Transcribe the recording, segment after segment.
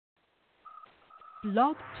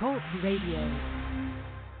Blog Talk Radio.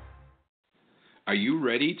 Are you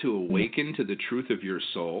ready to awaken to the truth of your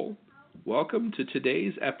soul? Welcome to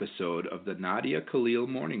today's episode of the Nadia Khalil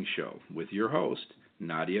Morning Show with your host,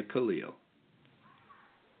 Nadia Khalil.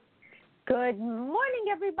 Good morning,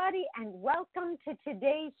 everybody, and welcome to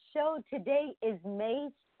today's show. Today is May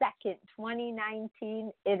 2nd,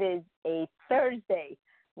 2019. It is a Thursday.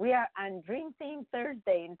 We are on Dream Theme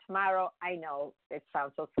Thursday, and tomorrow, I know it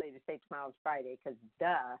sounds so silly to say tomorrow's Friday because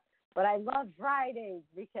duh, but I love Fridays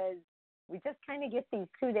because we just kind of get these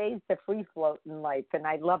 2 days to free float in life, and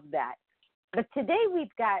I love that. But today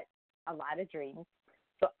we've got a lot of dreams,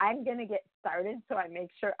 so I'm going to get started so I make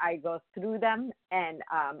sure I go through them and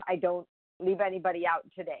I don't leave anybody out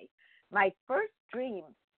today. My first dream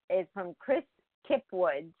is from Chris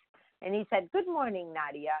Kipwoods, and he said, "Good morning,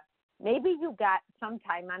 Nadia. Maybe you got some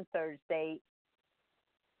time on Thursday."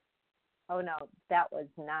 Oh, no, that was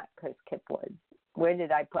not Chris Kipwoods. Where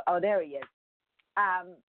did I put? Oh, there he is.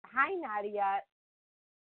 Hi, Nadia.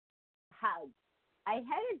 Hug. I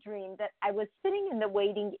had a dream that I was sitting in the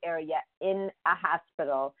waiting area in a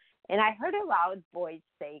hospital, and I heard a loud voice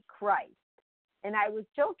say, "Christ." And I was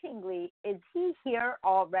jokingly, "Is he here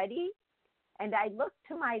already?" And I looked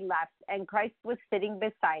to my left, and Christ was sitting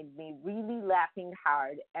beside me, really laughing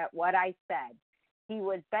hard at what I said. He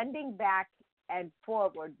was bending back and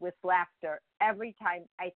forward with laughter. Every time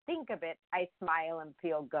I think of it, I smile and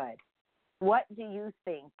feel good. What do you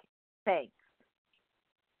think? Thanks.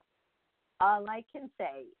 All I can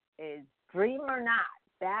say is, dream or not,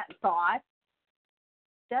 that thought,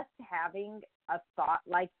 just having a thought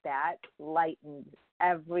like that lightens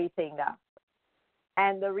everything up.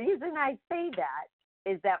 And the reason I say that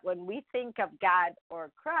is that when we think of God or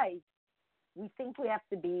Christ, we think we have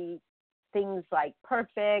to be things like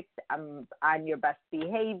perfect, on your best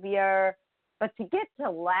behavior. But to get to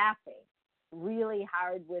laughing really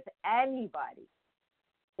hard with anybody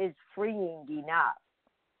is freeing enough.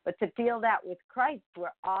 But to feel that with Christ,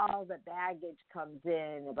 where all the baggage comes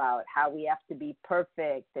in about how we have to be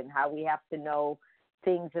perfect and how we have to know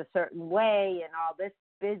things a certain way and all this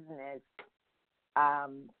business,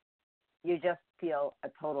 you just feel a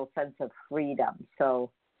total sense of freedom.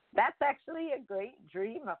 So that's actually a great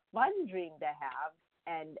dream, a fun dream to have,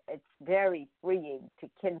 and it's very freeing to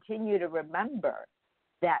continue to remember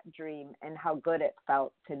that dream and how good it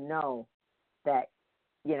felt to know that,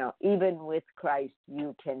 you know, even with Christ,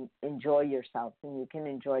 you can enjoy yourself and you can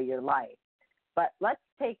enjoy your life. But let's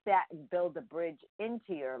take that and build a bridge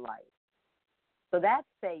into your life. So that's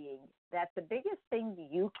saying that the biggest thing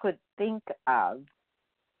you could think of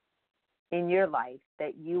in your life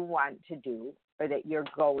that you want to do or that you're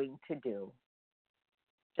going to do,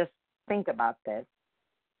 just think about this,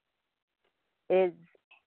 is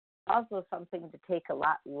also something to take a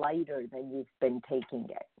lot lighter than you've been taking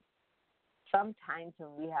it. Sometimes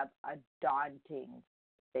when we have a daunting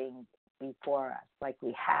thing before us, like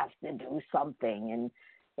we have to do something and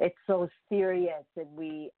it's so serious and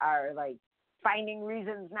we are like finding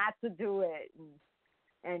reasons not to do it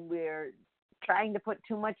and we're trying to put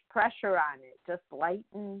too much pressure on it, just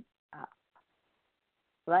lighten up.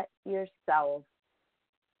 Let yourself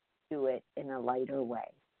do it in a lighter way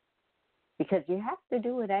because you have to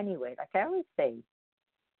do it anyway. Like I always say,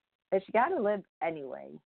 if you got to live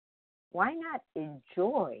anyway, why not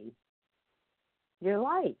enjoy your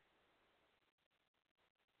life?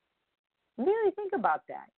 Really think about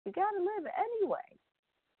that. You got to live anyway.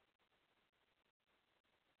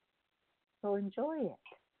 So enjoy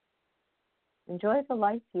it. Enjoy the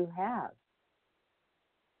life you have.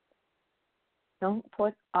 Don't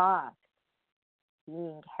put off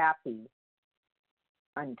being happy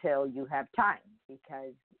until you have time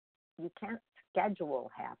because you can't schedule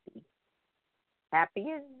happy. Happy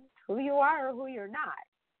is who you are or who you're not.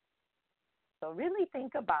 So really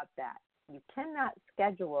think about that. You cannot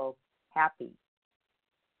schedule happy.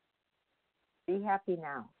 Be happy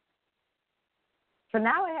now. So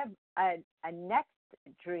now I have a next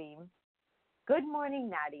dream. Good morning,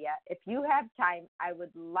 Nadia. If you have time, I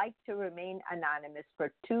would like to remain anonymous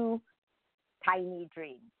for 2 tiny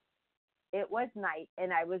dreams. It was night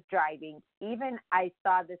and I was driving. Even I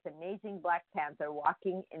saw this amazing Black Panther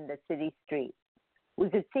walking in the city street. We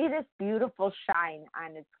could see this beautiful shine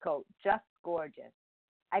on its coat, just gorgeous.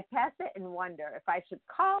 I pass it and wonder if I should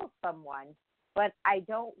call someone, but I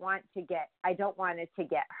don't want it to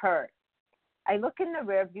get hurt. I look in the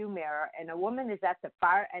rearview mirror and a woman is at the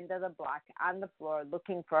far end of the block on the floor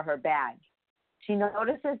looking for her badge. She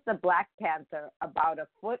notices the Black Panther about a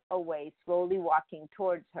foot away, slowly walking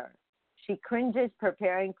towards her. She cringes,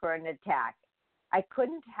 preparing for an attack. I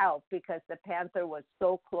couldn't help because the panther was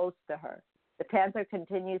so close to her. The panther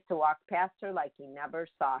continues to walk past her like he never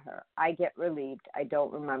saw her. I get relieved. I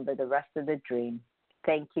don't remember the rest of the dream.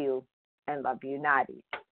 Thank you and love you, Nadi.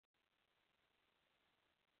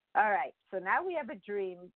 All right, so now we have a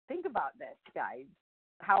dream. Think about this, guys,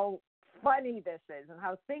 how funny this is and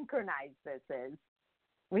how synchronized this is.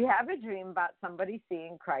 We have a dream about somebody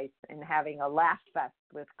seeing Christ and having a laugh fest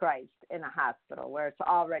with Christ in a hospital where it's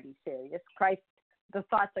already serious. The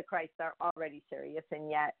thoughts of Christ are already serious,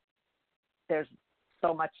 and yet there's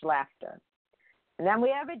so much laughter. And then we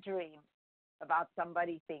have a dream about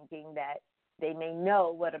somebody thinking that they may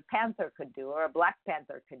know what a panther could do or a black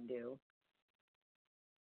panther could do.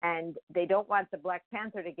 And they don't want the black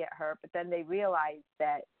panther to get hurt, but then they realize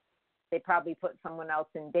that they probably put someone else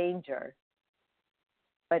in danger.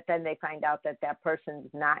 But then they find out that that person's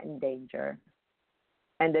not in danger,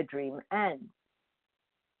 and the dream ends.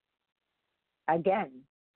 Again,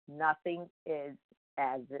 nothing is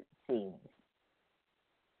as it seems.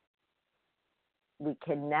 We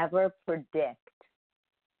can never predict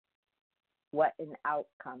what an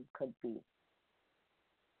outcome could be.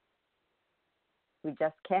 We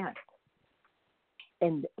just can't.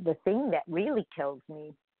 And the thing that really kills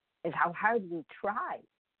me is how hard we try.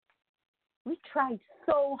 We try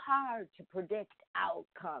so hard to predict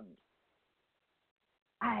outcomes.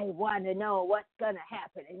 I want to know what's going to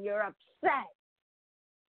happen, and you're upset.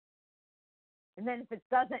 And then if it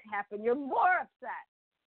doesn't happen, you're more upset.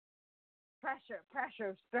 Pressure,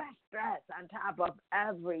 pressure, stress, stress on top of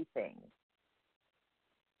everything.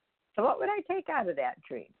 So what would I take out of that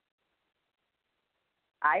dream?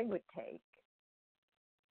 I would take,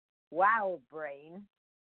 wow, brain,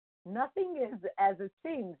 nothing is as it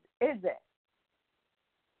seems, is it?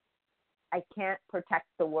 I can't protect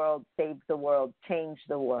the world, save the world, change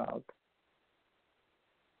the world.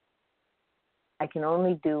 I can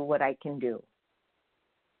only do what I can do.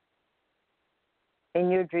 In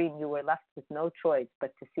your dream, you were left with no choice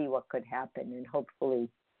but to see what could happen and hopefully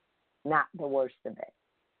not the worst of it.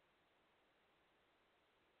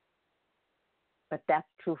 But that's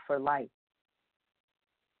true for life.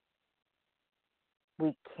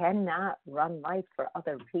 We cannot run life for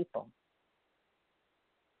other people.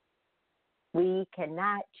 We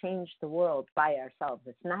cannot change the world by ourselves.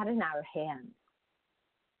 It's not in our hands.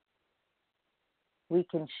 We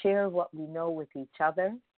can share what we know with each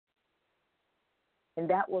other, and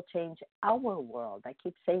that will change our world. I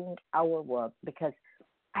keep saying our world because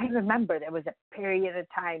I remember there was a period of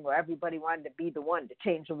time where everybody wanted to be the one to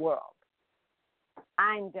change the world.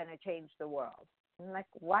 I'm going to change the world. I'm like,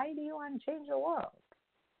 why do you want to change the world?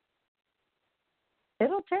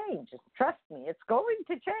 It'll change. Trust me, it's going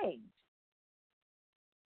to change.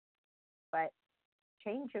 But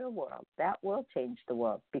change your world. That will change the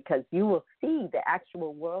world because you will see the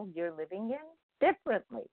actual world you're living in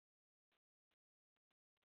differently.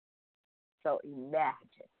 So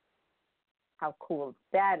imagine how cool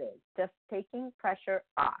that is. Just taking pressure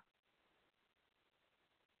off.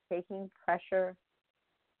 Taking pressure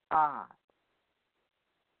off.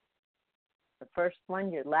 The first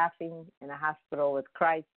one, you're laughing in a hospital with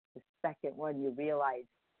Christ. The second one, you realize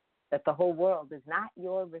that the whole world is not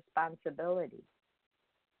your responsibility.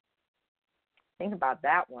 Think about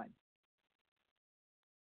that one.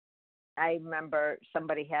 I remember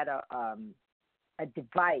somebody had a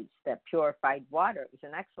device that purified water. It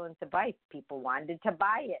was an excellent device. People wanted to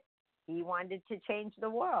buy it. He wanted to change the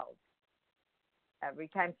world. Every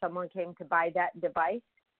time someone came to buy that device,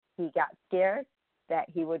 he got scared that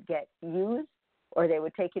he would get used or they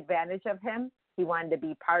would take advantage of him. He wanted to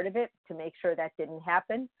be part of it to make sure that didn't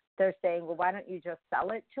happen. They're saying, well, why don't you just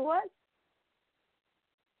sell it to us?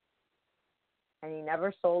 And he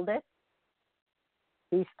never sold it.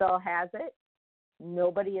 He still has it.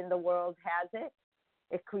 Nobody in the world has it.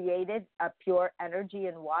 It created a pure energy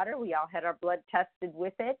in water. We all had our blood tested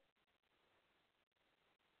with it.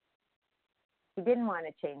 He didn't want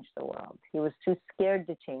to change the world. He was too scared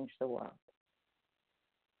to change the world.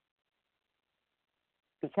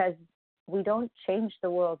 Because we don't change the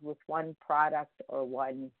world with one product or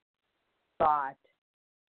one thought.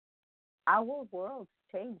 Our world's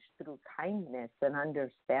changed through kindness and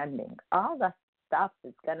understanding. All the stuff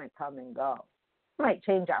is going to come and go. It might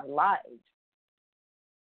change our lives.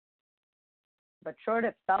 But short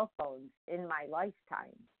of cell phones, in my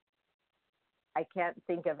lifetime, I can't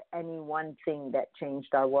think of any one thing that changed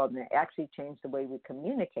our world, and it actually changed the way we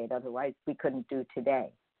communicate. Otherwise, we couldn't do today.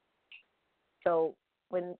 So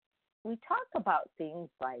when we talk about things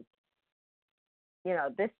like,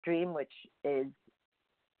 this dream, which is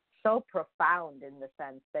so profound in the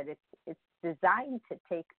sense that it's designed to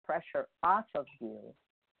take pressure off of you,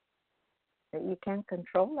 that you can't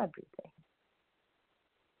control everything.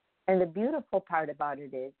 And the beautiful part about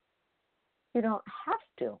it is you don't have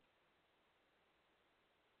to.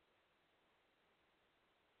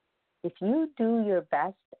 If you do your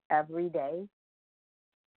best every day,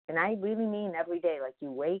 and I really mean every day, like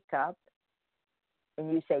you wake up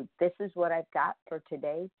and you say, this is what I've got for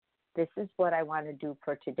today. This is what I want to do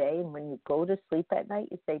for today. And when you go to sleep at night,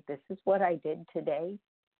 you say, this is what I did today.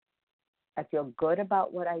 I feel good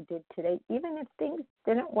about what I did today, even if things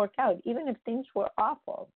didn't work out, even if things were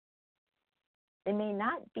awful. They may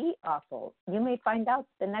not be awful. You may find out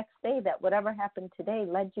the next day that whatever happened today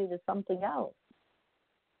led you to something else.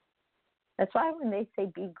 That's why when they say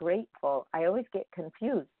be grateful, I always get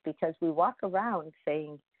confused because we walk around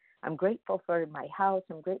saying, I'm grateful for my house,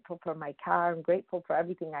 I'm grateful for my car, I'm grateful for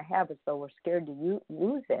everything I have, as though we're scared to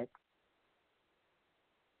lose it.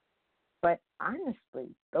 But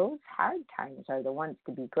honestly, those hard times are the ones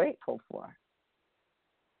to be grateful for.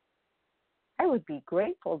 I would be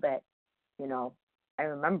grateful that, I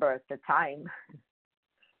remember at the time,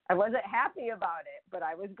 I wasn't happy about it, but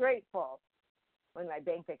I was grateful when my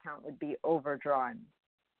bank account would be overdrawn.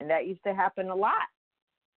 And that used to happen a lot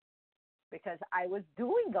because I was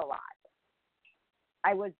doing a lot.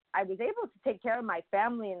 I was able to take care of my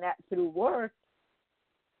family and that through work,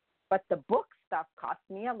 but the book stuff cost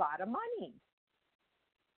me a lot of money.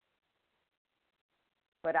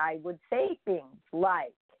 But I would say things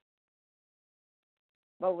like,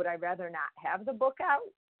 well, would I rather not have the book out?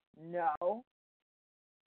 No.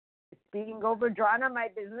 Is being overdrawn on my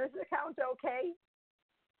business account okay?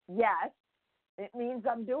 Yes. It means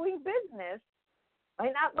I'm doing business.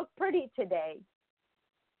 Might not look pretty today,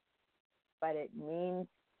 but it means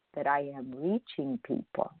that I am reaching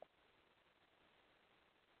people.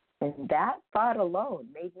 And that thought alone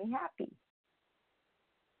made me happy.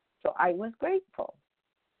 So I was grateful.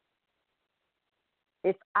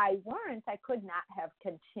 If I weren't, I could not have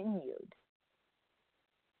continued.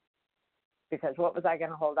 Because what was I going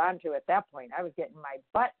to hold on to at that point? I was getting my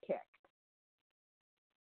butt kicked.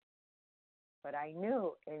 But I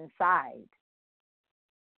knew inside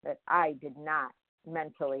that I did not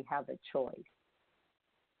mentally have a choice.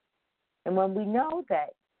 And when we know that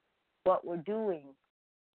what we're doing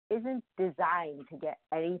isn't designed to get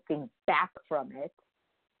anything back from it,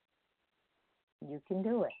 you can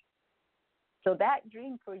do it. So that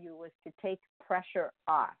dream for you was to take pressure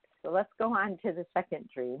off. So let's go on to the second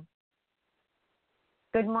dream.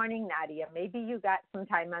 Good morning, Nadia. Maybe you got some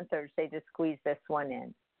time on Thursday to squeeze this one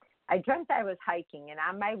in. I dreamt I was hiking and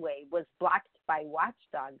on my way was blocked by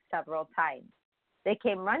watchdogs several times. They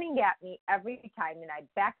came running at me every time and I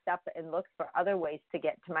backed up and looked for other ways to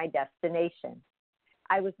get to my destination.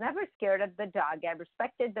 I was never scared of the dog. I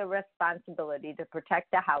respected the responsibility to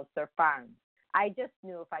protect the house or farm. I just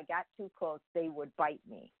knew if I got too close, they would bite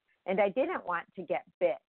me. And I didn't want to get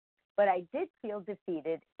bit. But I did feel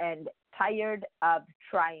defeated and tired of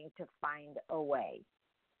trying to find a way.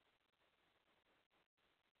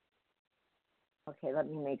 Okay, let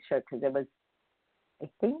me make sure because it was, I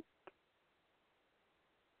think.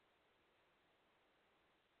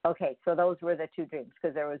 Okay, so those were the two dreams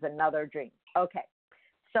because there was another dream. Okay,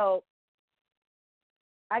 so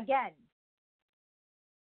again,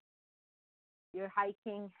 you're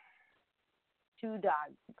hiking two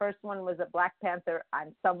dogs. The first one was a black panther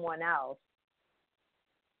on someone else.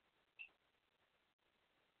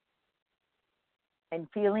 And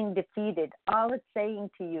feeling defeated, all it's saying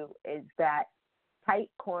to you is that tight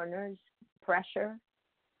corners, pressure,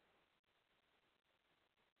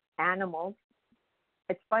 animals.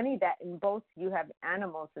 It's funny that in both you have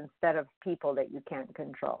animals instead of people that you can't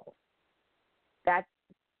control. That's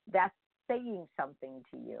saying something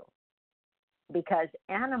to you. Because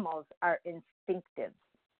animals are instinctive.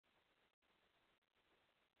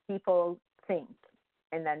 People think,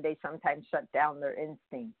 and then they sometimes shut down their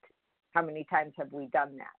instinct. How many times have we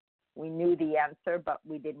done that? We knew the answer, but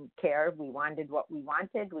we didn't care. We wanted what we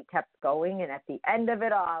wanted. We kept going, and at the end of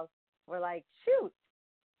it all, we're like, shoot,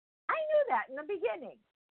 I knew that in the beginning.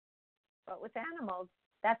 But with animals,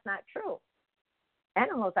 that's not true.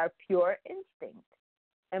 Animals are pure instinct.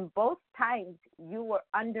 And both times you were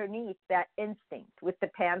underneath that instinct. With the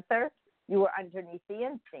panther, you were underneath the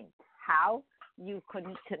instinct. How? You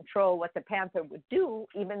couldn't control what the panther would do,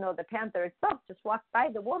 even though the panther itself just walked by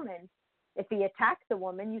the woman. If he attacked the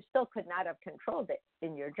woman, you still could not have controlled it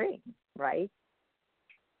in your dream, right?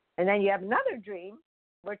 And then you have another dream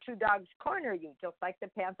where two dogs corner you, just like the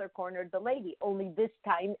panther cornered the lady, only this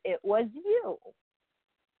time it was you.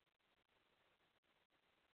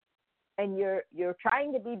 And you're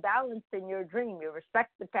trying to be balanced in your dream. You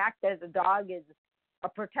respect the fact that the dog is a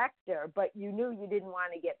protector, but you knew you didn't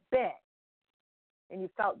want to get bit. and you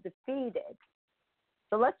felt defeated.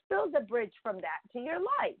 So let's build a bridge from that to your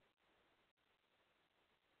life.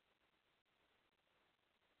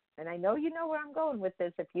 And I know you know where I'm going with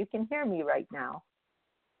this if you can hear me right now.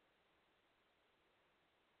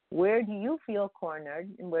 Where do you feel cornered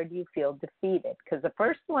and where do you feel defeated? Because the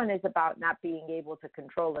first one is about not being able to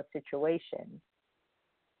control a situation.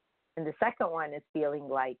 And the second one is feeling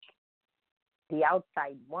like the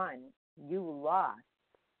outside won, you lost,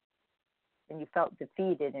 and you felt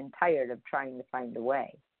defeated and tired of trying to find a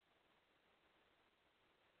way.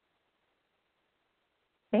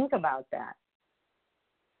 Think about that.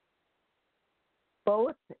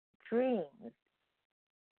 Both dreams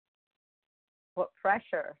put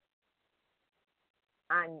pressure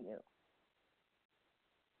on you.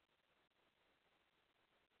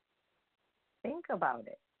 Think about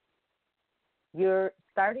it. You're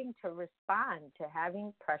starting to respond to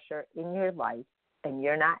having pressure in your life, and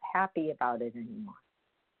you're not happy about it anymore.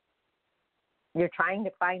 You're trying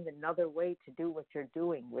to find another way to do what you're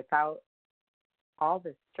doing without all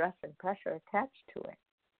the stress and pressure attached to it.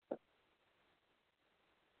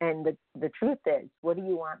 And the truth is, what do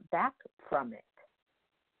you want back from it?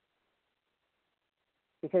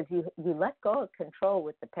 Because you let go of control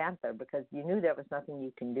with the panther because you knew there was nothing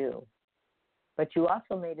you can do. But you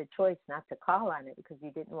also made a choice not to call on it because you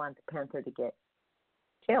didn't want the panther to get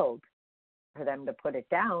killed, for them to put it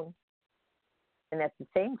down. And at the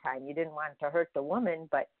same time, you didn't want to hurt the woman,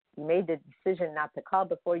 but you made the decision not to call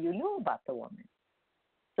before you knew about the woman.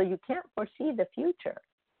 So you can't foresee the future.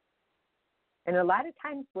 And a lot of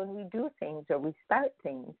times when we do things or we start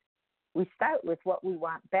things, we start with what we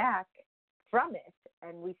want back from it,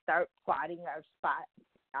 and we start plotting our spot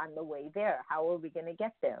on the way there. How are we going to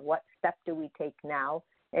get there? What step do we take now,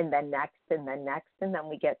 and then next, and then next, and then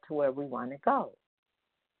we get to where we want to go.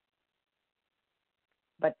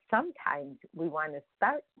 But sometimes we want to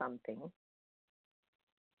start something,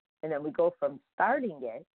 and then we go from starting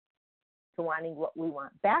it to wanting what we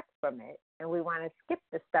want back from it, and we want to skip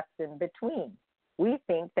the steps in between. We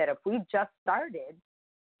think that if we just started,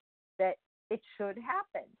 that it should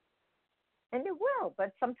happen. And it will,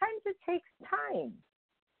 but sometimes it takes time.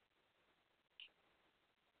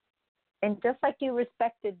 And just like you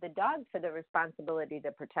respected the dog for the responsibility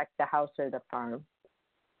to protect the house or the farm,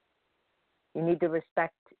 you need to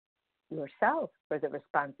respect yourself for the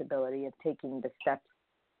responsibility of taking the steps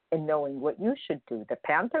and knowing what you should do. The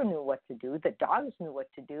panther knew what to do. The dogs knew what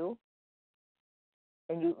to do.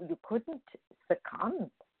 And you couldn't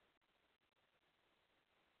succumb.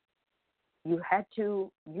 You had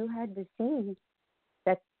to see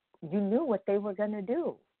that you knew what they were going to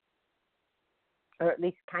do. Or at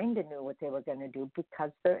least kind of knew what they were going to do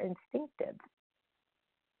because they're instinctive.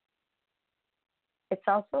 It's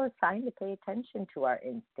also a sign to pay attention to our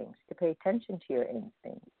instincts, to pay attention to your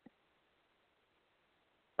instincts.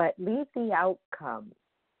 But leave the outcome.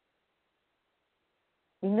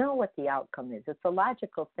 You know what the outcome is. It's a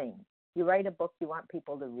logical thing. You write a book, you want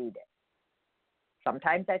people to read it.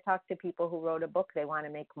 Sometimes I talk to people who wrote a book, they want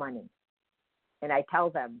to make money. And I tell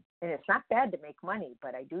them, and it's not bad to make money,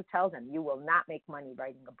 but I do tell them, you will not make money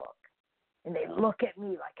writing a book. And they look at me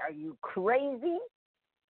like, are you crazy?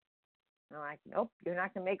 I'm like, nope, you're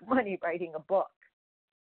not going to make money writing a book.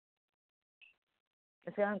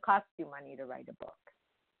 It's going to cost you money to write a book.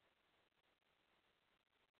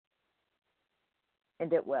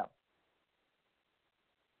 And it will.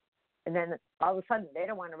 And then all of a sudden, they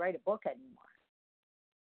don't want to write a book anymore.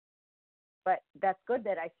 But that's good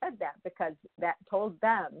that I said that because that told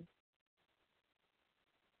them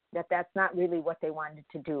that that's not really what they wanted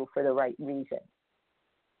to do for the right reason.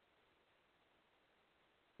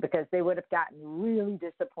 Because they would have gotten really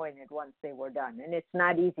disappointed once they were done. And it's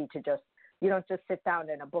not easy to just, you don't just sit down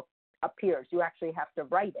and a book appears. You actually have to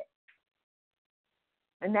write it.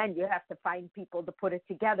 And then you have to find people to put it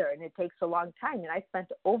together, and it takes a long time. And I spent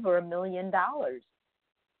over $1 million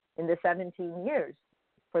in the 17 years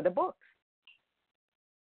for the books.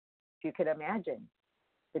 If you could imagine,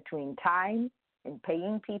 between time and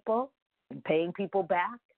paying people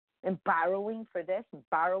back and borrowing for this and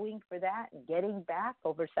borrowing for that and getting back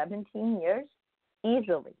over 17 years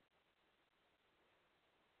easily.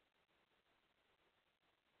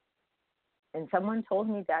 And someone told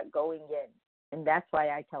me that going in. And that's why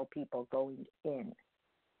I tell people going in.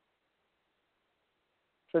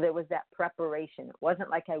 So there was that preparation. It wasn't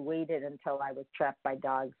like I waited until I was trapped by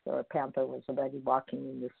dogs or a panther was already walking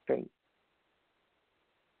in the street.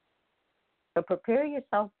 So prepare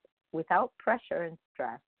yourself without pressure and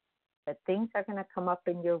stress that things are going to come up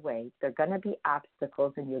in your way. They're going to be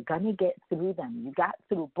obstacles, and you're going to get through them. You got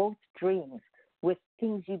through both dreams with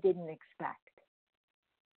things you didn't expect.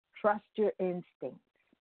 trust your instincts.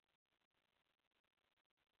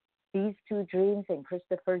 These two dreams and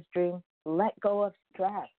Christopher's dream, let go of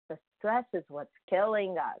stress. The stress is what's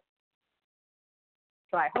killing us.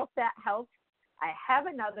 So I hope that helps. I have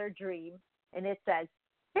another dream, and it says,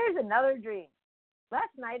 here's another dream.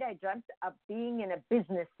 Last night I dreamt of being in a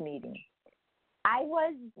business meeting. I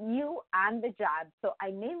was new on the job, so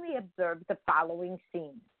I mainly observed the following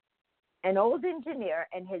scene. An old engineer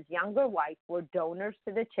and his younger wife were donors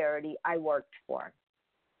to the charity I worked for.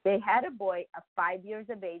 They had a boy of 5 years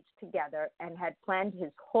of age together and had planned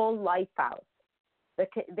his whole life out.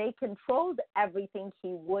 They controlled everything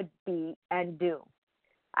he would be and do.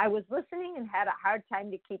 I was listening and had a hard time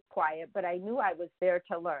to keep quiet, but I knew I was there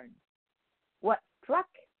to learn. What struck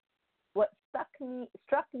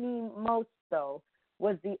me most, though,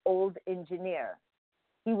 was the old engineer.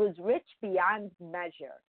 He was rich beyond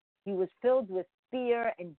measure. He was filled with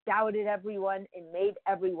fear and doubted everyone and made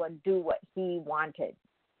everyone do what he wanted.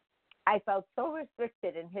 I felt so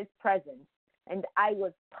restricted in his presence, and I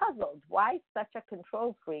was puzzled why such a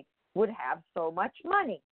control freak would have so much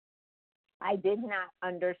money. I did not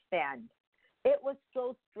understand. It was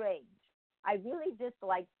so strange. I really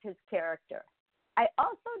disliked his character. I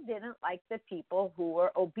also didn't like the people who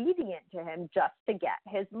were obedient to him just to get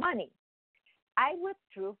his money. I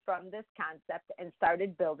withdrew from this concept and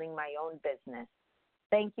started building my own business.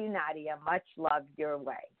 Thank you, Nadia. Much love your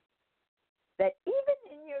way. That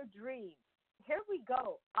even in your dreams, here we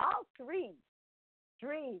go, all three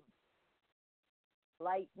dreams,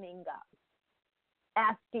 lightening up,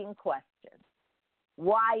 asking questions.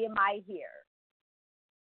 Why am I here?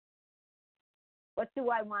 What do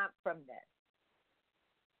I want from this?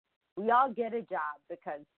 We all get a job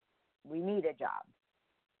because we need a job.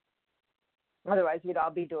 Otherwise, we'd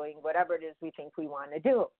all be doing whatever it is we think we want to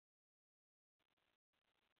do.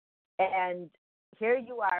 And here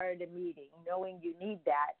you are at a meeting, knowing you need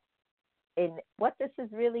that. And what this is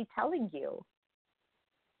really telling you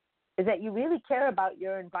is that you really care about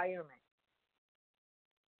your environment.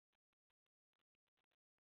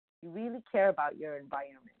 You really care about your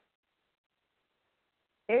environment.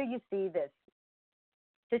 Here you see this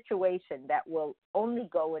situation that will only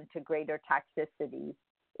go into greater toxicity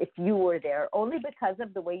if you were there, only because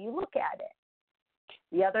of the way you look at it.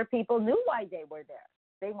 The other people knew why they were there.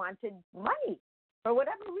 They wanted money for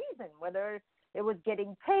whatever reason, whether it was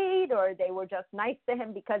getting paid or they were just nice to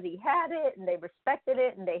him because he had it and they respected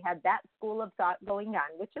it and they had that school of thought going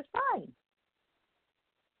on, which is fine.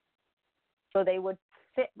 So they would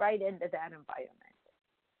fit right into that environment.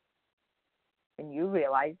 And you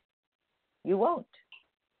realize you won't.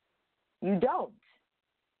 You don't.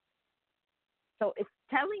 So it's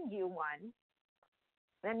telling you one,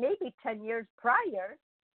 and maybe 10 years prior,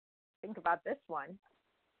 think about this one,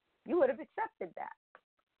 you would have accepted that.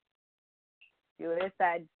 You would have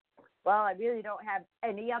said, well, I really don't have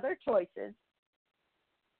any other choices,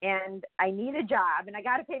 and I need a job, and I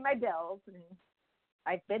got to pay my bills, and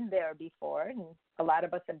I've been there before, and a lot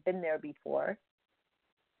of us have been there before.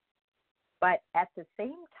 But at the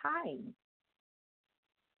same time,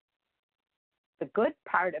 the good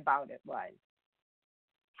part about it was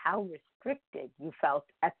how restricted you felt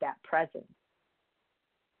at that presence.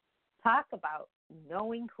 Talk about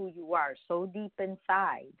knowing who you are so deep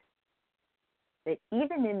inside that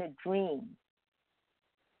even in a dream,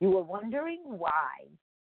 you were wondering why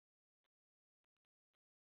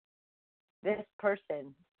this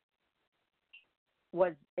person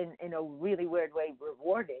was in a really weird way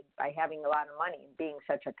rewarded by having a lot of money and being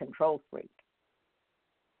such a control freak.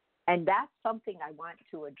 And that's something I want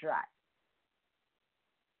to address.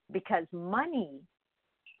 Because money,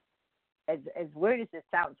 as weird as it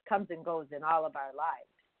sounds, comes and goes in all of our lives.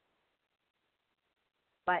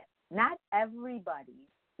 But not everybody,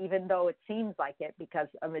 even though it seems like it, because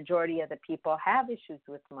a majority of the people have issues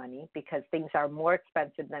with money because things are more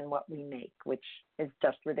expensive than what we make, which is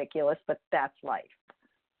just ridiculous, but that's life.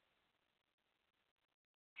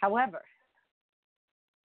 However,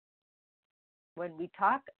 when we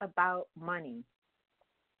talk about money,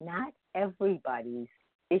 not everybody's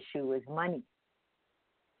issue is money.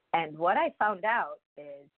 And what I found out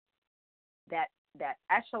is that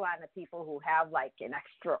echelon of people who have like an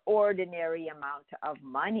extraordinary amount of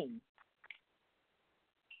money,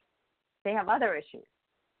 they have other issues.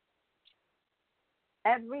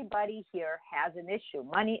 Everybody here has an issue.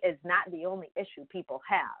 Money is not the only issue people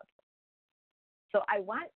have. So I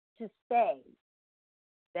want to say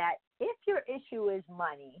that if your issue is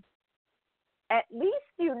money, at least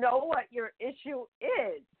you know what your issue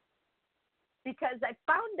is. Because I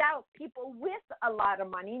found out people with a lot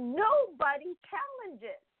of money, nobody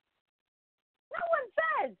challenges. No one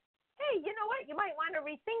says, what? You might want to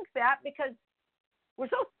rethink that because we're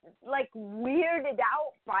so weirded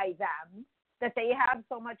out by them that they have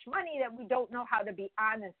so much money that we don't know how to be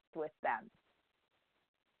honest with them.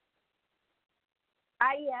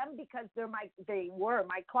 I am because they were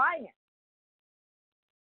my clients.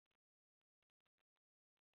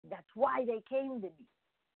 That's why they came to me.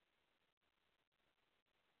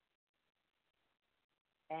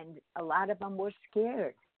 And a lot of them were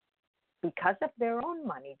scared because of their own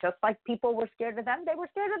money. Just like people were scared of them, they were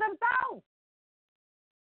scared of themselves.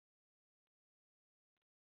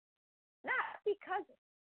 Not because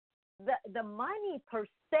the money per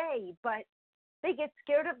se, but they get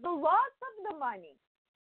scared of the loss of the money.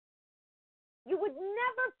 You would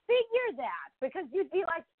never figure that because you'd be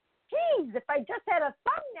like, geez, if I just had a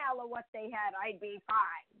thumbnail of what they had, I'd be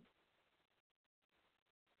fine.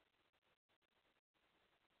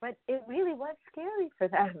 But it really was scary for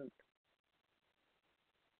them.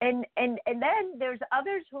 And then there's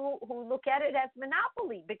others who look at it as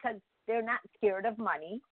monopoly because they're not scared of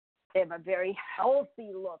money. They have a very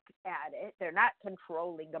healthy look at it. They're not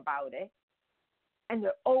controlling about it. And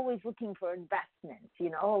they're always looking for investments.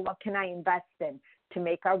 What can I invest in to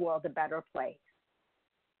make our world a better place?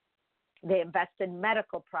 They invest in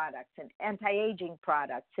medical products and anti-aging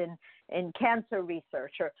products and cancer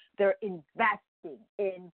research, or they're investing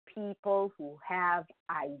in people who have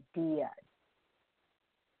ideas.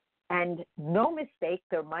 And no mistake,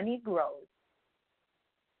 their money grows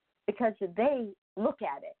because they look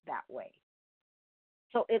at it that way.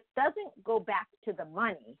 So it doesn't go back to the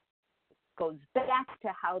money. It goes back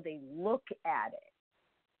to how they look at it.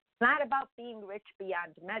 It's not about being rich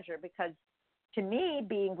beyond measure because to me,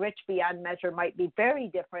 being rich beyond measure might be very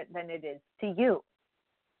different than it is to you.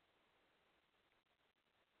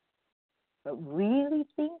 But really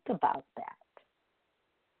think about that.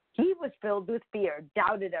 He was filled with fear,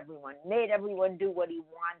 doubted everyone, made everyone do what he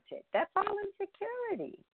wanted. That's all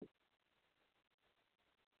insecurity.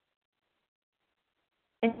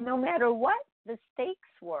 And no matter what the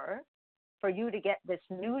stakes were for you to get this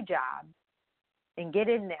new job and get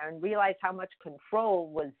in there and realize how much control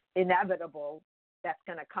was inevitable that's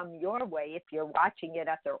going to come your way if you're watching it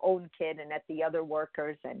at their own kid and at the other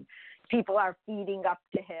workers and people are feeding up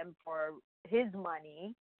to him for his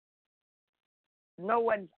money, no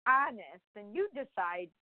one's honest, then you decide,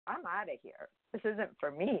 I'm out of here. This isn't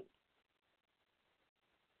for me.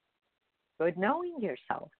 Good knowing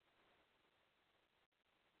yourself.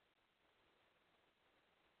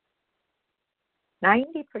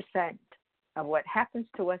 %90 of what happens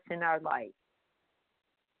to us in our life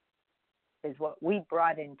is what we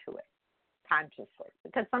brought into it consciously.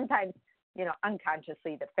 Because sometimes,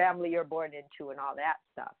 unconsciously, the family you're born into and all that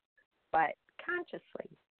stuff. But consciously,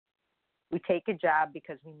 we take a job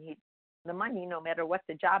because we need the money no matter what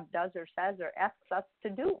the job does or says or asks us to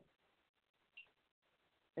do.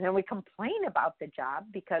 And then we complain about the job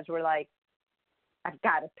because we're like, I've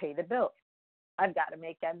got to pay the bills. I've got to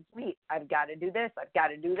make ends meet. I've got to do this. I've got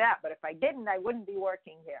to do that. But if I didn't, I wouldn't be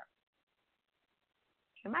working here.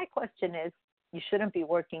 And my question is, you shouldn't be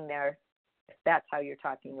working there if that's how you're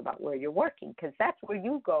talking about where you're working, because that's where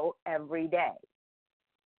you go every day.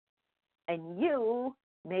 And you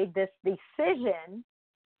made this decision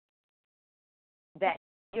that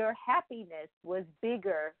your happiness was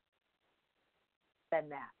bigger than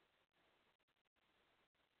that.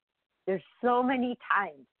 There's so many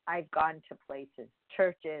times I've gone to places,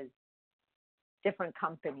 churches, different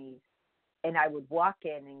companies, and I would walk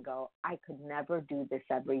in and go, I could never do this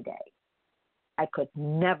every day. I could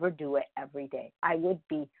never do it every day. I would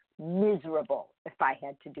be miserable if I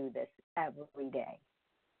had to do this every day.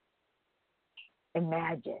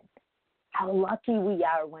 Imagine how lucky we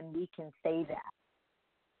are when we can say that.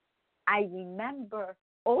 I remember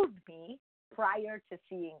old me prior to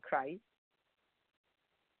seeing Christ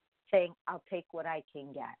saying, I'll take what I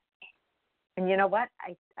can get. And you know what?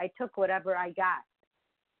 I took whatever I got.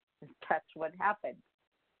 That's what happened.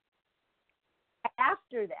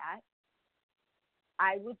 After that,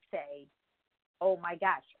 I would say, oh my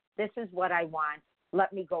gosh, this is what I want.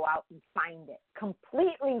 Let me go out and find it.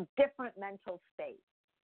 Completely different mental state.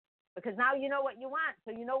 Because now you know what you want,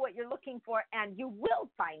 so you know what you're looking for, and you will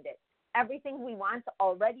find it. Everything we want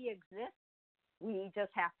already exists. We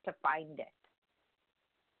just have to find it.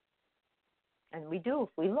 And we do if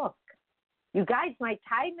we look. You guys, my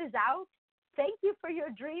time is out. Thank you for your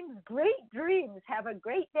dreams. Great dreams. Have a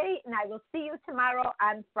great day, and I will see you tomorrow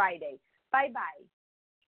on Friday. Bye-bye.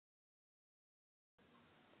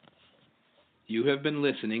 You have been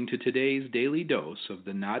listening to today's daily dose of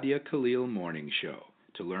the Nadia Khalil Morning Show.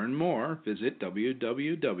 To learn more, visit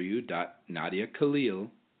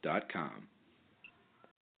www.nadiakhalil.com.